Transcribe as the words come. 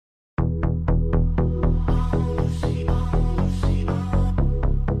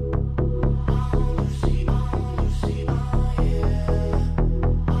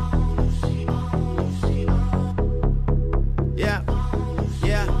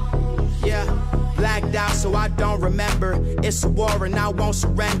Blacked out so I don't remember. It's a war and I won't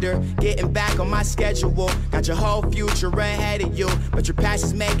surrender. Getting back on my schedule. Got your whole future ahead of you, but your past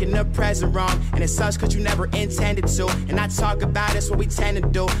is making the present wrong. And it sucks cause you never intended to. And I talk about it's what we tend to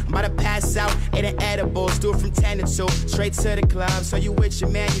do. I'm about to pass out, eating edibles. Do it from 10 to 2, straight to the club. So you with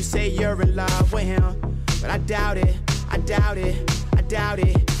your man, you say you're in love with him, but I doubt it, I doubt it, I doubt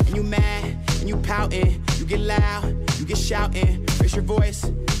it. And you mad, and you pouting. You get loud, you get shouting. Raise your voice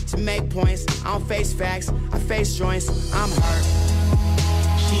to make points. I don't face facts, I face joints. I'm hurt.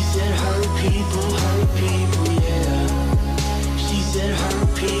 She said hurt people, yeah. She said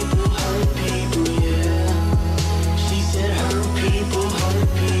hurt people, yeah. She said hurt people,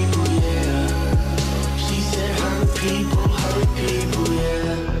 yeah. She said hurt people,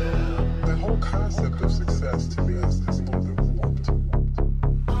 yeah. The whole concept of success to me is a little bit warped.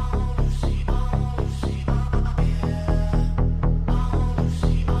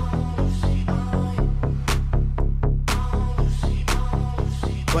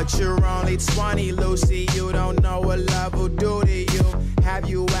 But you're only 20, Lucy. You don't know what love will do to you. Have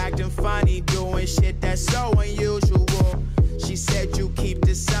you acting funny, doing shit that's so unusual. She said you keep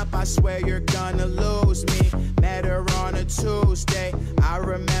this up, I swear you're gonna lose me. Met her on a Tuesday, I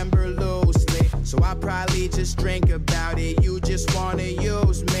remember loosely. So I probably just drink about it, you just wanna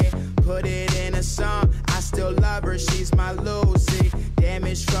use me. Put it in a song, I still love her, she's my Lucy.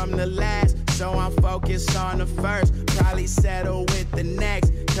 Damage from the last, so I'm focused on the first. Probably settle with the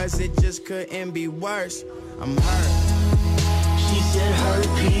next, cause it just couldn't be worse. I'm hurt. She said hurt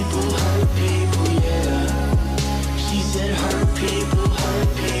people, yeah. She said hurt people,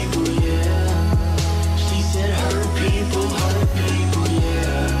 yeah. She said hurt people,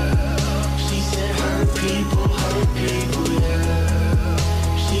 yeah. She said hurt people, yeah.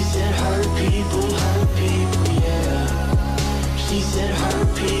 She said hurt people, yeah. She said hurt people, yeah. She said hurt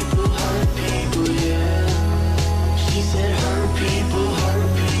people, yeah. She said hurt people,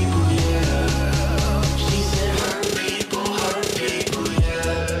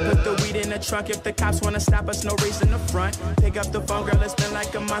 yeah. Put the weed in the trunk if the cops wanna stop us, no reason to front. Pick up the phone, girl, it's been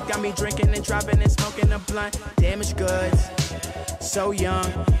like a month. Got me drinking and dropping and smoking a blunt. Damaged goods, so young,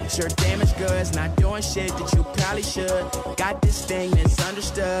 it's your damaged goods. Not doing shit that you probably should. Got this thing that's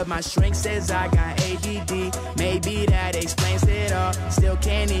understood. My shrink says I got ADD. Maybe that explains it all. Still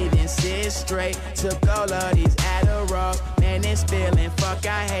can't even sit straight. Took all of these Adderall. Man, it's feeling, fuck,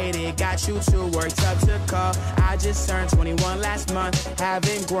 I hate it. Got you too worked up to call. I just turned 21 last month.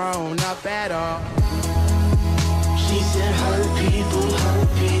 Haven't grown up at all. She said hurt people,